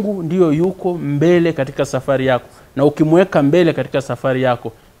kwamba Mungu ndio yuko mbele katika safari yako. Na ukimweka mbele katika safari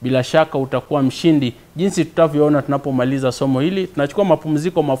yako, bila shaka utakuwa mshindi, jinsi tutavyoona tunapomaliza somo hili. Tunachukua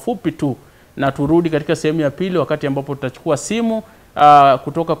mapumziko mafupi tu na turudi katika sehemu ya pili, wakati ambapo tutachukua simu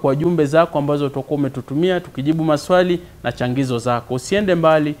kutoka kwa jumbe zako ambazo utakuwa umetutumia, tukijibu maswali na changizo zako. Usiende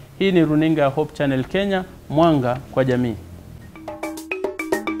mbali. Hii ni runinga ya Hope Channel Kenya, mwanga kwa jamii.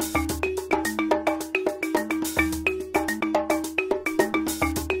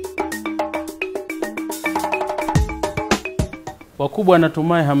 Wakubwa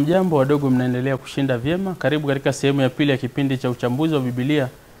natumai hamjambo, wadogo mnaendelea kushinda vyema. Karibu katika sehemu ya pili ya kipindi cha uchambuzi wa Biblia,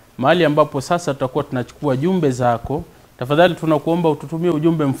 mahali ambapo sasa tutakuwa tunachukua jumbe zako. Tafadhali tunakuomba ututumie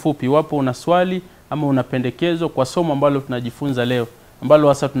ujumbe mfupi wapo una swali ama una pendekezo kwa somo ambalo tunajifunza leo, ambalo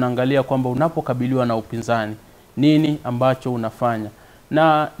hasa tunaangalia kwamba unapokabiliwa na upinzani nini ambacho unafanya.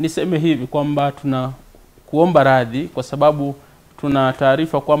 Na niseme hivi kwamba tunakuomba radhi kwa sababu tuna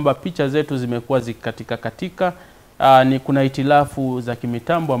taarifa kwamba picha zetu zimekuwa zikikatika. Ni kuna itilafu za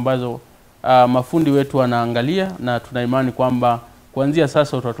kimitambo ambazo mafundi wetu wanaangalia, na tuna imani kwamba kuanzia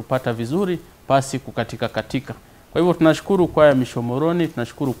sasa utatupata vizuri pasi katika. Kwa hivyo tunashukuru kwaya Mishomoroni,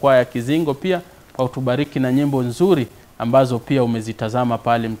 tunashukuru kwaya Kizingo pia kwa utubariki na nyimbo nzuri ambazo pia umezitazama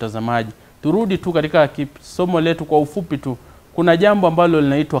pale mtazamaji. Turudi tu katika somo letu kwa ufupi tu. Kuna jambo ambalo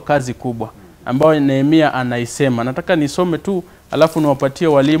linaitwa kazi kubwa ambayo Nehemia anaisema. Nataka nisome tu alafu niwapatie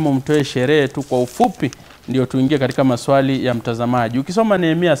walimu mtoe sherehe tu kwa ufupi, ndio tuingie katika maswali ya mtazamaji. Ukisoma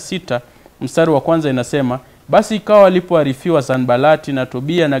Nehemia 6 mstari wa kwanza inasema, basi ikawa walipoarifiwa Sanbalati na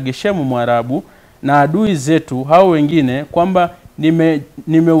Tobia na Geshemu Mwarabu na adui zetu hao wengine kwamba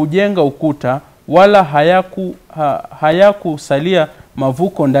nimeujenga ukuta, wala hayakusalia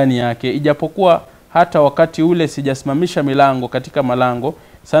mavuko ndani yake, ijapokuwa hata wakati ule sijasimamisha milango katika malango,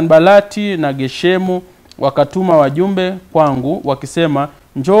 Sanbalati na Geshemu wakatuma wajumbe kwangu wakisema,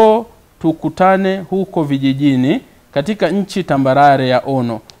 njoo tukutane huko vijijini katika nchi tambarare ya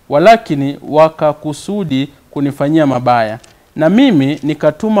Ono, walakini wakakusudi kunifanyia mabaya. Na mimi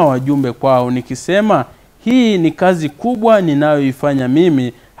nikatuma wajumbe kwao nikisema, hii ni kazi kubwa ninayoifanya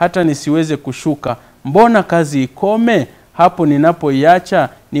mimi hata nisiweze kushuka. Mbona kazi ikome hapo ninapoiacha?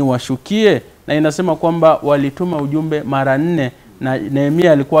 niwashukie? Na inasema kwamba walituma ujumbe mara 4 na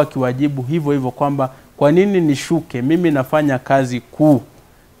Nehemia alikuwa akiwajibu hivyo hivyo kwamba kwa nini nishuke, mimi nafanya kazi kuu.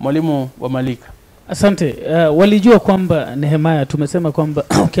 Mwalimu wa Malika. Asante. Walijua kwamba Nehemia, tumesema kwamba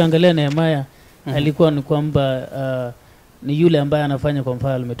ukiangalia Nehemia alikuwa ni kwamba ni yule ambaye anafanya kwa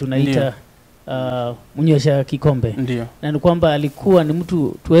mfalme, tunaita mnywesha kikombe. Ndiyo. Na ni kwamba alikuwa ni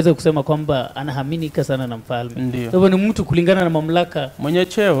mtu tuweze kusema kwamba anaaminika sana na mfalme. Kwa hivyo ni mtu kulingana na mamlaka,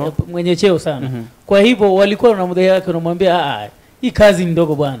 mwenye cheo sana. Kwa hivyo walikuwa na mdhee yake wanamwambia hii kazi ni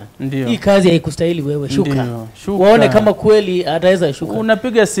ndogo bwana. Hii kazi haikustahili wewe, shuka. Waone kama kweli ataweza shuka.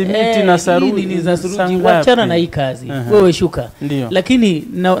 Unapiga simiti na saruji, wachana na hii kazi. Wewe shuka. Lakini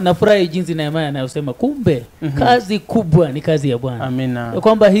nafurahi jinsi Nehemia anayosema kumbe kazi kubwa ni kazi ya Bwana. Amina.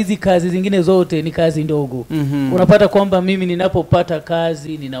 Kwamba hizi kazi zingine zote ni kazi ndogo. Unapata kwamba mimi ninapopata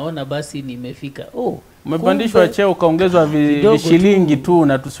kazi ninaona basi nimefika. Umepandishwa cheo ukaongezwa shilingi tu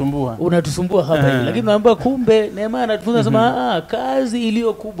unatusumbua hapa hivi. Lakini naomba kumbe Nehemia anatufunza sema kazi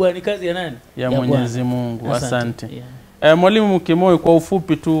iliyo kubwa ni kazi ya nani? Ya Mwenyezi Mungu. Asante. Mwalimu Kimoyo, kwa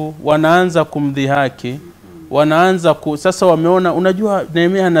ufupi tu, wanaanza kumdhihaki, wanaanza sasa wameona, unajua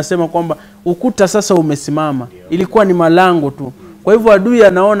Nehemia anasema kwamba ukuta sasa umesimama, ilikuwa ni malango tu. Kwa hivyo adui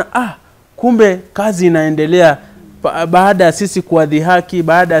anaona kumbe kazi inaendelea. Baada ya sisi kuwadhihaki,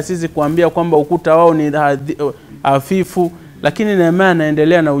 baada ya sisi kuambia kwamba ukuta wao ni hafifu, lakini Nehemia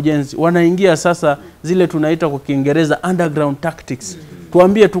anaendelea na ujenzi. Wanaingia sasa zile tunaita kwa Kiingereza underground tactics.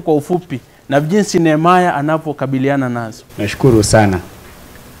 Tuambie tu kwa ufupi na jinsi Nehemia anapokabiliana nazo. Nashukuru sana.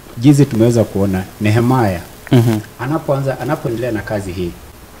 Jinsi tumeweza kuona Nehemia anapoendelea na kazi hii,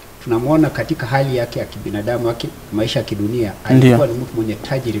 tunamuona katika hali yake ya kibinadamu, yake maisha ya kidunia, alikuwa ni mtu mwenye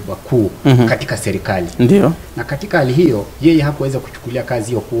tajriba kuu katika serikali. Ndio. Na katika hali hiyo yeye hakuweza kuchukulia kazi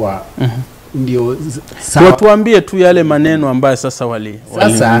hiyo kuwa ndio sawa. Tuambie tu yale maneno ambayo sasa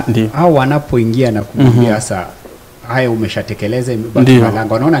sasa hao wanapoingia na kumwambia sasa haya umeshatekeleza, imebaki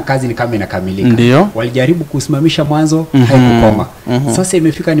malango, wanaona kazi ni kama inakamilika. Walijaribu kusimamisha mwanzo, haikukoma. Sasa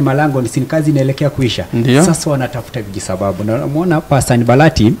imefika ni malango, ni kazi inaelekea kuisha. Sasa wanatafuta vijisababu. Na unaona hapa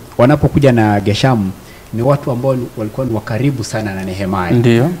Sanbalati wanapokuja na Geshamu ni watu ambao walikuwa ni wakaribu sana na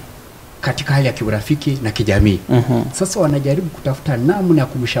Nehemia. Katika hali ya kiurafiki na kijamii. Sasa wanajaribu kutafuta namna ya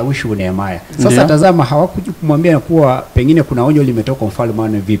kumshawishi Nehemia. Sasa tazama, hawakuji kumwambia kuwa pengine kuna onyo limetoka mfalme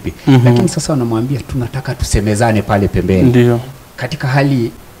ana vipi. Lakini sasa wanamwambia tunataka tusemezane pale pembeni. Katika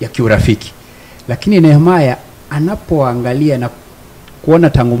hali ya kiurafiki. Lakini Nehemia anapoangalia na kuona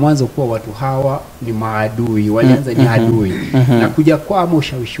tangu mwanzo kuwa watu hawa ni maadui, walianza ni adui, na kuja kwa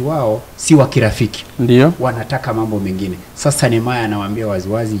ushawishi wao si wa kirafiki. Wanataka mambo mengine. Sasa Nehemia anawaambia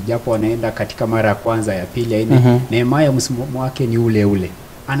waziwazi, japo wanaenda katika mara ya kwanza, ya pili, ya nne, Nehemia msimamo wake ni ule ule.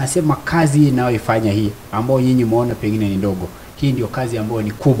 Anasema kazi inayoifanya hii ambayo nyinyi muona pengine ni ndogo, hii ndio kazi ambayo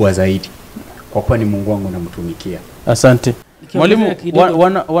ni kubwa zaidi, kwa kuwa ni Mungu wangu namtumikia. Asante. Mwalimu,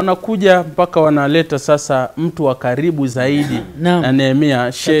 wanakuja mpaka wanaleta sasa mtu wa karibu zaidi na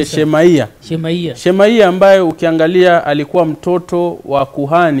Nehemia, Shemaia ambaye ukiangalia alikuwa mtoto wa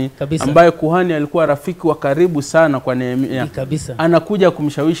kuhani ambaye kuhani alikuwa rafiki wa karibu sana kwa Nehemia. Anakuja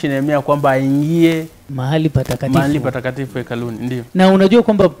kumshawishi Nehemia kwamba aingie mahali patakatifu hekaluni. Ndio. Na unajua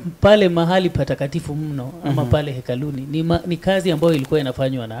kwamba pale mahali patakatifu mno ama pale hekaluni ni kazi ambayo ilikuwa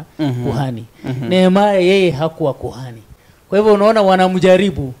inafanywa na kuhani. Nehemia yeye hakuwa kuhani. Kwa hivyo unaona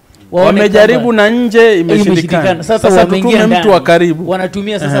wanamjaribu. Wamejaribu na nje imeshindikana. Sasa tutume mtu wa karibu.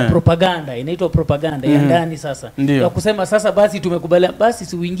 Wanatumia sasa propaganda, inaitwa propaganda ya ndani sasa. Ya kusema sasa basi tumekubaliana, basi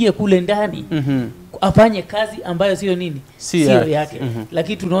siuingie kule ndani. Afanye kazi ambayo sio nini? Sio yake.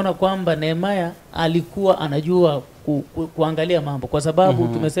 Lakini tunaona kwamba Nehemia alikuwa anajua kuangalia mambo, kwa sababu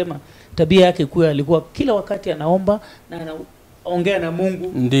tumesema tabia yake kuu alikuwa kila wakati anaomba na ongea na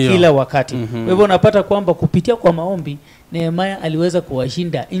Mungu kila wakati. Kwa hivyo unapata kwamba kupitia kwa maombi Nehemia aliweza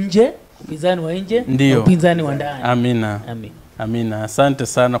kuwashinda nje, upinzani wa nje na upinzani wa ndani. Amina. Asante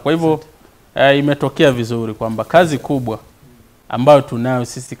sana. Kwa hivyo imetokea vizuri kwamba kazi kubwa ambayo tunayo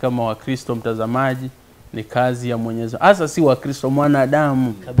sisi kama Wakristo, mtazamaji, ni kazi ya Mwenyezi. Hasa si Wakristo,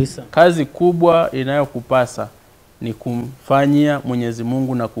 mwanadamu kabisa. Kazi kubwa inayokupasa ni kumfanyia Mwenyezi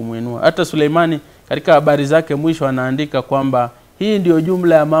Mungu na kumuinua. Hata Suleimani katika habari zake mwisho anaandika kwamba hii ndio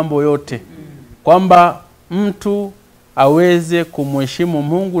jumla ya mambo yote, kwamba mtu aweze kumheshimu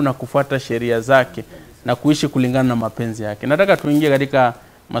Mungu na kufuata sheria zake na kuishi kulingana na mapenzi yake. Nataka tuingie katika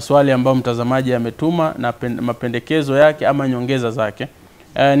maswali ambayo mtazamaji ametuma na mapendekezo yake ama nyongeza zake.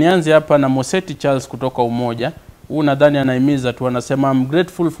 Nianze hapa na Moseti Charles kutoka Umoja. Huu nadhani anahimiza tu, anasema I'm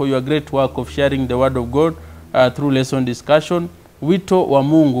grateful for your great work of sharing the word of God through lesson discussion. Wito wa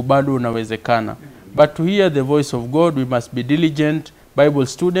Mungu bado unawezekana. But to hear the voice of God we must be diligent Bible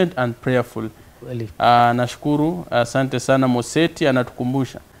student and prayerful. Nashukuru, asante sana Moseti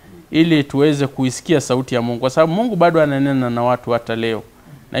anatukumbusha ili tuweze kuisikia sauti ya Mungu, kwa sababu Mungu bado ananena na watu hata leo,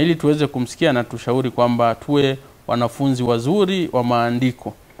 na ili tuweze kumsikia na tushauri kwamba tuwe wanafunzi wazuri wa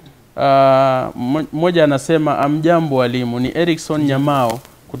maandiko. Mmoja anasema amjambo walimu, ni Erikson Nyamao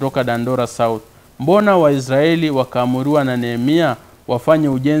kutoka Dandora South. Mbona Waisraeli wakaamuriwa na Nehemia wafanye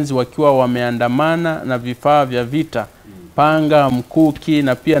ujenzi wakiwa wameandamana na vifaa vya vita, panga, mkuki,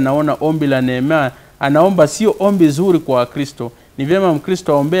 na pia naona ombi la Nehemia anaomba sio ombi zuri kwa Wakristo. Ni vyema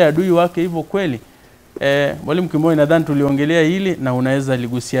Mkristo aombee adui wake hivyo kweli? Mwalimu Kimoi, nadhani tuliongelea hili na unaweza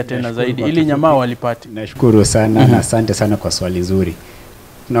ligusia tena zaidi ili Nyamao walipate. Nashukuru sana na asante sana kwa swali zuri.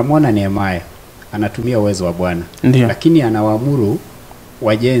 Tunamwona Nehemia anatumia uwezo wa Bwana, lakini anawaamuru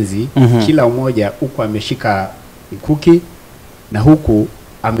wajenzi kila mmoja huku ameshika mkuki na huku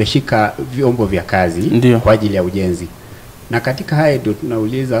ameshika vyombo vya kazi kwa ajili ya ujenzi. Na katika haya ndio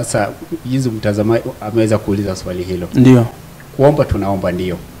tunauliza sasa, jinsi mtazamaji ameweza kuuliza swali hilo. Kuomba tunaomba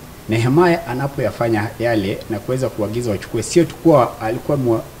ndio. Nehemia anapoyafanya yale na kuweza kuagiza wachukue, sio tukua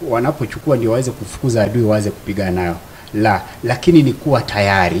alikuwa wanapochukua ndio waweze kufukuza adui waweze kupigana nayo. Lakini ni kuwa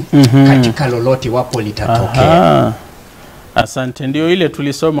tayari katika lolote wapo litatokea. Asante, ndio ile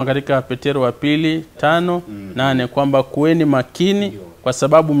tulisoma katika Petero wa pili 5:8 kwamba kuweni makini kwa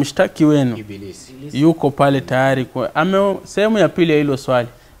sababu mshtaki wenu yuko pale tayari. Sehemu ya pili ya hilo swali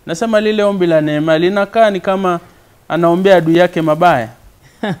nasema lile ombi la Nehemia linakaa ni kama anaombea adui yake mabaya.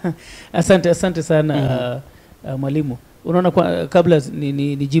 Asante sana mwalimu. Unaona, kabla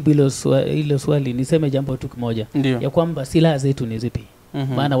nijibu hilo swali niseme jambo tu kimoja, ya kwamba silaha zetu ni zipi.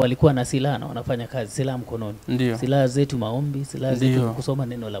 Maana walikuwa na silaha na wanafanya kazi, silaha mkononi. Silaha zetu maombi, silaha zetu kusoma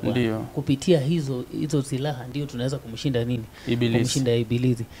neno la Bwana. Kupitia hizo silaha ndio tunaweza kumshinda nini? Kumshinda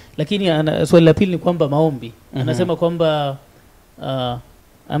ibilisi. Lakini swali la pili ni kwamba maombi. Anasema kwamba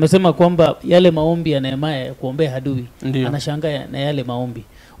amesema kwamba yale maombi ya Nehemia kuombea adui, anashangaa na yale maombi.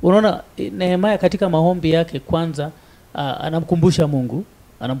 Unaona, Nehemia katika maombi yake kwanza anamkumbusha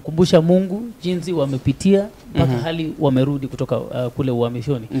Mungu jinsi wamepitia mpaka hali wamerudi kutoka kule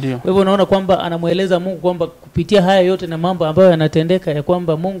uhamishoni. Kwa hivyo unaona kwamba anamueleza Mungu kwamba kupitia haya yote na mambo ambayo yanatendeka, ya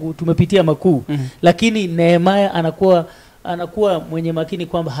kwamba Mungu tumepitia makuu. Lakini Nehemia anakuwa mwenye makini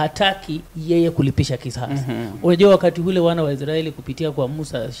kwamba hataki yeye kulipisha kisasi. Unajua wakati ule wana wa Israeli kupitia kwa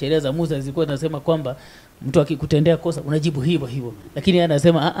Musa, sheria za Musa zilikuwa zinasema kwamba mtu akikutendea kosa unajibu hivyo. Lakini yeye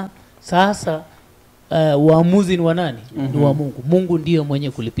anasema sasa uamuzi ni wa nani? Ni wa Mungu. Mungu ndiyo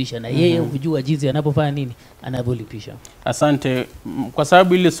mwenye kulipisha na yeye hujua jinsi anapofanya nini, anavyolipisha. Asante, kwa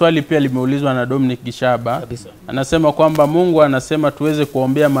sababu ile swali pia limeulizwa na Dominic Gishaba. Anasema kwamba Mungu anasema tuweze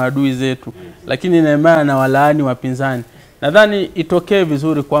kuombea maadui zetu, lakini Nehemia anawalaani wapinzani. Nadhani itokee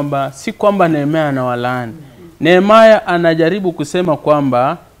vizuri kwamba si kwamba Nehemia anawalaani. Nehemia anajaribu kusema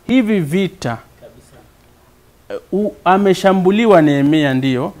kwamba hivi vita ameshambuliwa Nehemia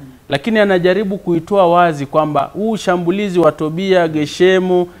ndio, lakini anajaribu kuitoa wazi kwamba huu shambulizi wa Tobia,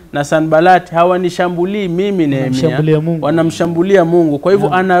 Geshemu na Sanbalati hawanishambulii mimi Nehemia, wanamshambulia Mungu. Kwa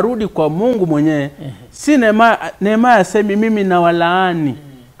hivyo anarudi kwa Mungu mwenyewe. Si Nehemia asemi mimi na walaani.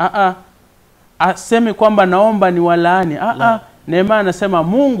 Asemi kwamba naomba ni walaani. Nehemia anasema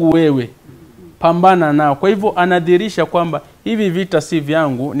Mungu wewe pambana nao. Kwa hivyo anadhihirisha kwamba hivi vita si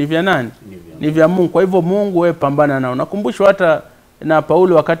vyangu, ni vya nani? Ni vya Mungu. Kwa hivyo Mungu wewe pambana nao. Nakumbushwa hata na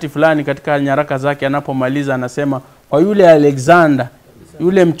Paulo wakati fulani katika nyaraka zake anapomaliza anasema kwa yule Alexander,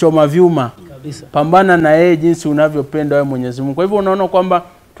 yule mchoma vyuma, pambana na yeye jinsi unavyopenda wewe Mwenyezi Mungu. Kwa hivyo unaona kwamba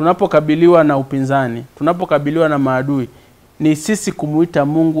tunapokabiliwa na upinzani, tunapokabiliwa na maadui, ni sisi kumuita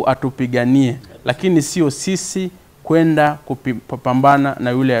Mungu atupiganie, lakini sio sisi kwenda kupambana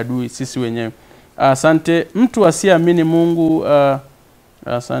na yule adui sisi wenyewe. Asante. Mtu asiamini Mungu,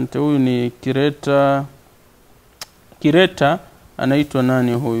 asante, huyu ni Kireta anaitwa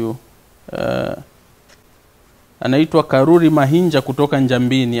nani huyu? Anaitwa Karuri Mahinja kutoka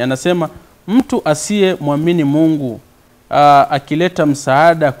Njambini. Anasema mtu asiye muamini Mungu akileta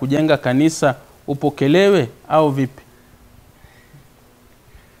msaada kujenga kanisa upokelewe au vipi?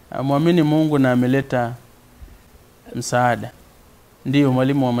 Muamini Mungu na ameleta msaada. Ndio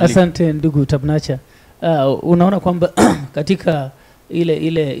mwalimu wa Maliki. Asante ndugu Tabnacha. Unaona kwamba katika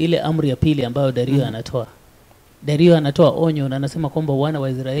ile amri ya pili ambayo Dario anatoa onyo na anasema kwamba wana wa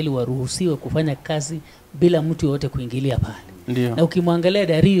Israeli waruhusiwe kufanya kazi bila mtu yote kuingilia pale. Na ukimwangalia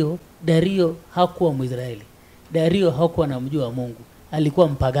Dario hakuwa Mwisraeli. Dario hakuwa anamjua Mungu. Alikuwa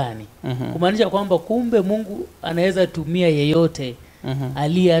mpagani. Kumaanisha kwamba kumbe Mungu anaweza tumia yeyote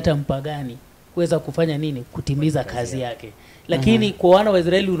aliye hata mpagani kuweza kufanya nini? Kutimiza kazi yake. Lakini kwa wana wa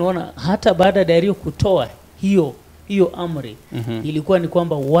Israeli unaona hata baada Dario kutoa hiyo hiyo amri ilikuwa ni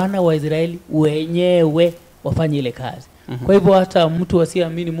kwamba wana wa Israeli wenyewe wafanye ile kazi. Kwa hivyo hata mtu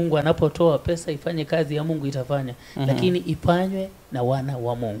asiamini Mungu anapotoa pesa ifanye kazi ya Mungu itafanya, lakini ifanywe na wana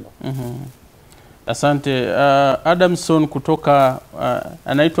wa Mungu. Asante. Adamson kutoka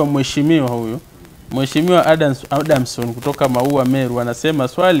anaitwa mheshimiwa huyu. Mheshimiwa Adamson kutoka Maua Meru anasema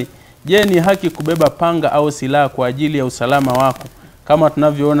swali, je, ni haki kubeba panga au silaha kwa ajili ya usalama wako kama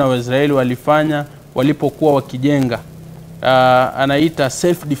tunavyoona Waisraeli walifanya walipokuwa wakijenga? Anaita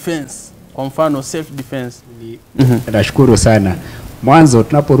self defense. Kwa mfano self defense. Nashukuru sana. Mwanzo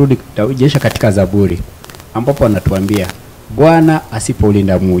tunaporudi tutajesha katika Zaburi ambapo anatuambia Bwana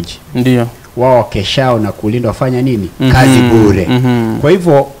asipoulinda mji, ndio wao keshao na kulinda wafanya nini? Kazi bure. Kwa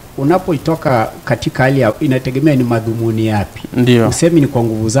hivyo unapoitoka katika hali inategemea ni madhumuni yapi. Ndio. Usemi ni kwa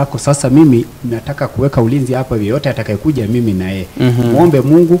nguvu zako, sasa mimi nataka kuweka ulinzi hapa, yote atakayekuja mimi na yeye. Muombe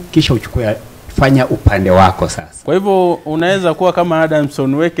Mungu kisha uchukue, fanya upande wako sasa. Kwa hivyo unaweza kuwa kama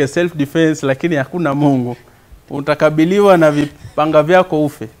Adamson, weke self defense lakini hakuna Mungu, utakabiliwa na vipanga vyako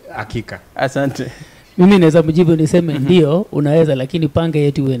ufe. Hakika. Asante. Mimi naweza mjibu niseme ndio unaweza, lakini panga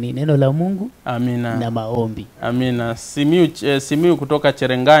yetu iwe ni neno la Mungu. Amina. Na maombi. Amina. Simiu kutoka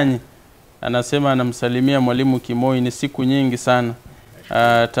Cherenganyi anasema anamsalimia mwalimu Kimoi, ni siku nyingi sana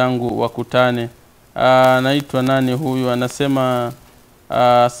tangu wakutane. Anaitwa nani huyu? Anasema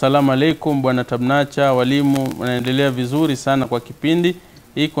asalamu alaykum bwana Tabnacha, walimu wanaendelea vizuri sana kwa kipindi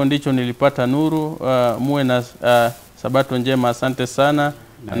hiko, ndicho nilipata nuru. Muwe na sabato njema, asante sana.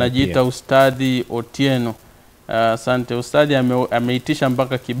 Anajiita Ustadhi Otieno. Asante. Ustadhi ameitisha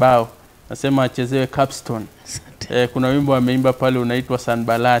mpaka kibao, nasema achezewe Capstone. Kuna wimbo ameimba pale unaitwa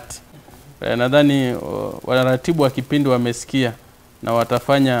Sanbalati. Nadhani waratibu wa kipindi wamesikia na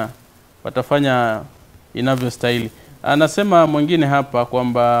watafanya inavyostahili. Anasema mwingine hapa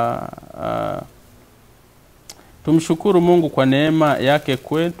kwamba tumshukuru Mungu kwa neema yake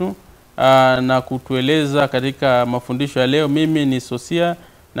kwetu na kutueleza katika mafundisho ya leo. Mimi ni Sosia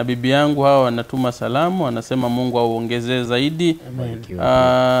na bibi yangu, hawa wanatuma salamu, anasema Mungu auongezee zaidi.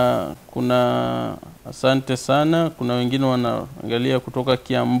 Kuna asante sana. Kuna wengine wanaangalia kutoka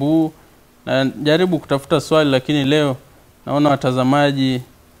Kiambu, na jaribu kutafuta swali lakini leo naona watazamaji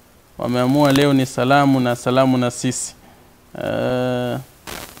wameamua leo ni salamu na sisi.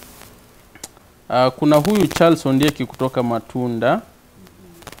 Kuna huyu Charles Ondieki kutoka Matunda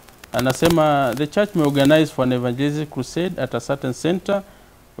anasema the church may organize for an evangelistic crusade at a certain center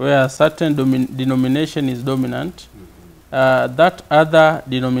where a certain denomination is dominant. That other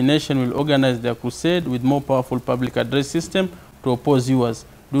denomination will organize their crusade with more powerful public address system to oppose yours.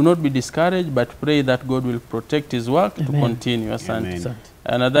 Do not be discouraged, but pray that God will protect his work. Amen. To continue. Asante.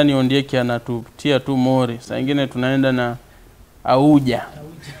 Nadhani Ondieki anatutia tu mori. Saa nyingine tunaenda na Auja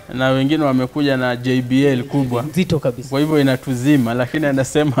na wengine wamekuja na JBL kubwa nzito kabisa, kwa hivyo inatuzima, lakini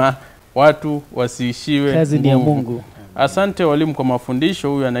anasema watu wasiishiwe, kazi ni ya Mungu. Asante walimu kwa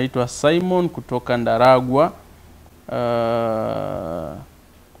mafundisho. Huyu anaitwa Simon kutoka Ndaragwa.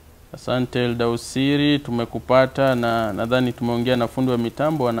 Asante Eldausiri, tumekupata na nadhani tumeongea na fundi wa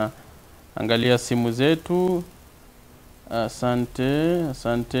mitambo na angalia simu zetu.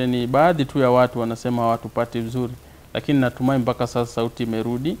 Asante ni baadhi tu ya watu wanasema hawatupati vizuri, lakini natumai mpaka sasa sauti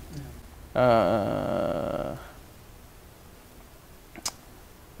imerudi.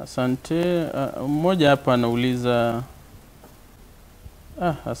 Asante. Mmoja hapa anauliza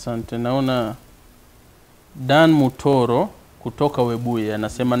asante, naona Dan Mutoro kutoka Webuye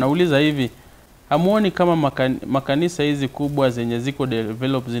anasema, nauliza hivi, hamuoni kama makanisa hizi kubwa zenye ziko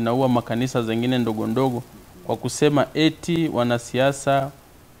develop zinaua makanisa zingine ndogo ndogo kwa kusema eti wanasiasa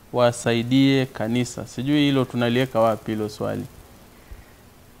wasaidie kanisa? Sijui hilo tunaliweka wapi hilo swali.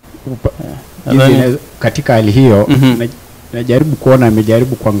 Katika hali hiyo najaribu kuona,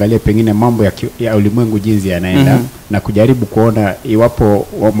 amejaribu kuangalia pengine mambo ya ulimwengu jinsi yanaenda na kujaribu kuona iwapo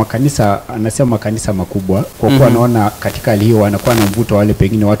makanisa, anasema makanisa makubwa, kwa kuwa anaona katika hali hiyo wanakuwa na mvuto wale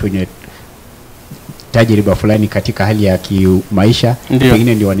pengine watu wenye tajriba fulani katika hali ya kimaisha,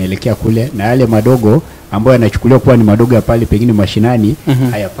 pengine ndio wanaelekea kule, na yale madogo ambayo yanachukuliwa kuwa ni madogo ya pale pengine mashinani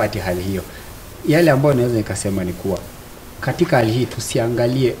hayapati hali hiyo. Yale ambayo naweza nikasema ni kuwa katika hali hii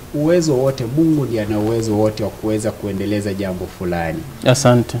tusiangalie uwezo wote, Mungu ndiye ana uwezo wote wa kuweza kuendeleza jambo fulani.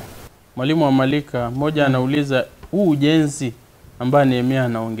 Asante. Mwalimu wa Malika, mmoja anauliza huu ujenzi ambao Nehemia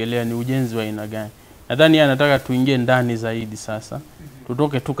anaongelea ni ujenzi wa aina gani? Nadhani anataka tuingie ndani zaidi sasa.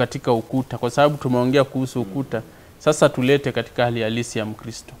 Tutoke tu katika ukuta kwa sababu tumeongea kuhusu ukuta. Sasa tulete katika hali halisi ya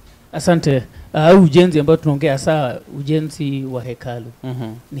Mkristo. Asante. Ujenzi ambao tunaongea saa ujenzi wa hekalu.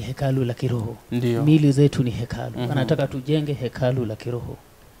 Ni hekalu la kiroho. Ndiyo. Mili zetu ni hekalu. Anataka tujenge hekalu la kiroho.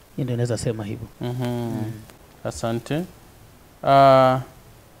 Ndio naweza sema hivyo. Asante.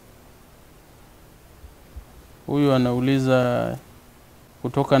 Huyu anauliza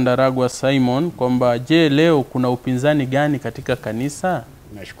kutoka Ndaragwa Simon kwamba je, leo kuna upinzani gani katika kanisa?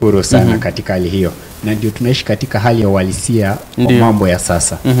 Nashukuru sana katika hali hiyo. Na ndio tunaishi katika hali ya uhalisia wa mambo ya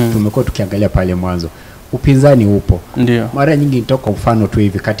sasa. Tumekuwa tukiangalia pale mwanzo. Upinzani upo. Ndiyo. Mara nyingi nitoka mfano tu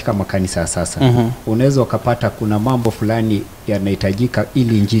hivi katika makanisa ya sasa. Unaweza ukapata kuna mambo fulani yanahitajika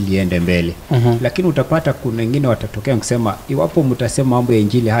ili injili iende mbele. Lakini utapata kuna wengine watatokea kusema iwapo mtasema mambo ya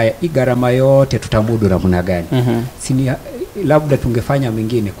injili haya, hii gharama yote tutamudu namna gani? Sini labda tungefanya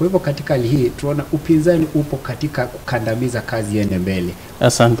mengine. Kwa hivyo katika hali hii tunaona upinzani upo katika kukandamiza kazi iende mbele.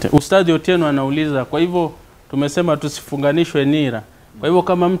 Asante. Ustadi Otieno anauliza, kwa hivyo tumesema tusifunganishwe nira. Kwa hivyo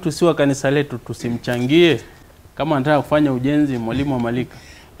kama mtu si wa kanisa letu tusimchangie kama anataka kufanya ujenzi? Mwalimu wa Malika.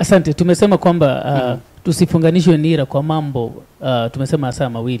 Asante. Tumesema kwamba tusifunganishwe nira kwa mambo, tumesema hasa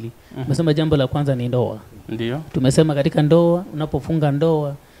mawili. Tumesema jambo la kwanza ni ndoa. Ndio. Tumesema katika ndoa, unapofunga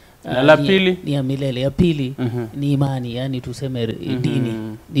ndoa na la pili ni ya milele. Ya pili ni imani, yani tuseme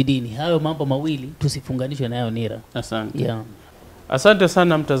dini, ni dini. Hayo mambo mawili tusifunganishwe nayo nira. Asante. Yeah. Asante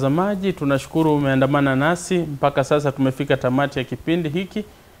sana mtazamaji, tunashukuru umeandamana nasi mpaka sasa. Tumefika tamati ya kipindi hiki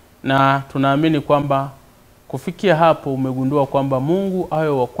na tunaamini kwamba kufikia hapo umegundua kwamba Mungu awe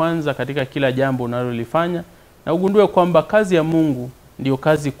wa kwanza katika kila jambo unalolifanya, na ugundue kwamba kazi ya Mungu ndio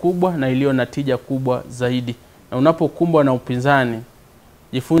kazi kubwa na iliyo na tija kubwa zaidi. Na unapokumbwa na upinzani,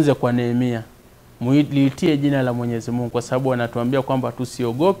 jifunze kwa Nehemia, liitie jina la Mwenyezi Mungu, kwa sababu anatuambia kwamba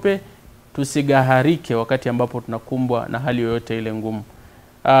tusiogope, tusigaharike wakati ambapo tunakumbwa na hali yoyote ile ngumu.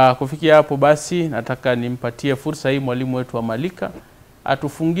 Kufikia hapo basi nataka nimpatie fursa hii mwalimu wetu wa Malika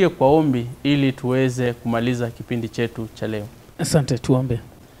atufungie kwa ombi ili tuweze kumaliza kipindi chetu cha leo. Asante. Tuombe.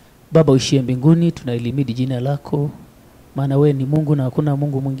 Baba uishie mbinguni, tunailimidi jina lako, maana wewe ni Mungu na hakuna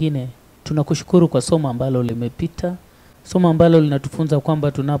Mungu mwingine. Tunakushukuru kwa somo ambalo limepita, somo ambalo linatufunza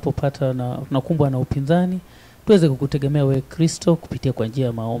kwamba tunapopata na tunakumbwa na upinzani tuweze kukutegemea wewe Kristo kupitia kwa njia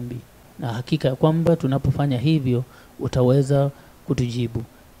ya maombi, na hakika ya kwamba tunapofanya hivyo utaweza kutujibu.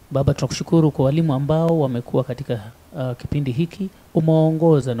 Baba, tunakushukuru kwa walimu ambao wamekuwa katika kipindi hiki,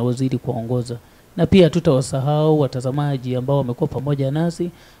 umewaongoza na wazidi kuongoza, na pia tutawasahau watazamaji ambao wamekuwa pamoja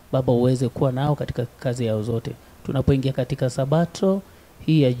nasi. Baba, uweze kuwa nao katika kazi yao zote. Tunapoingia katika sabato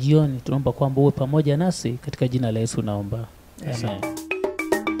hii ya jioni, tunaomba kwamba uwe pamoja nasi, katika jina la Yesu naomba. Amen.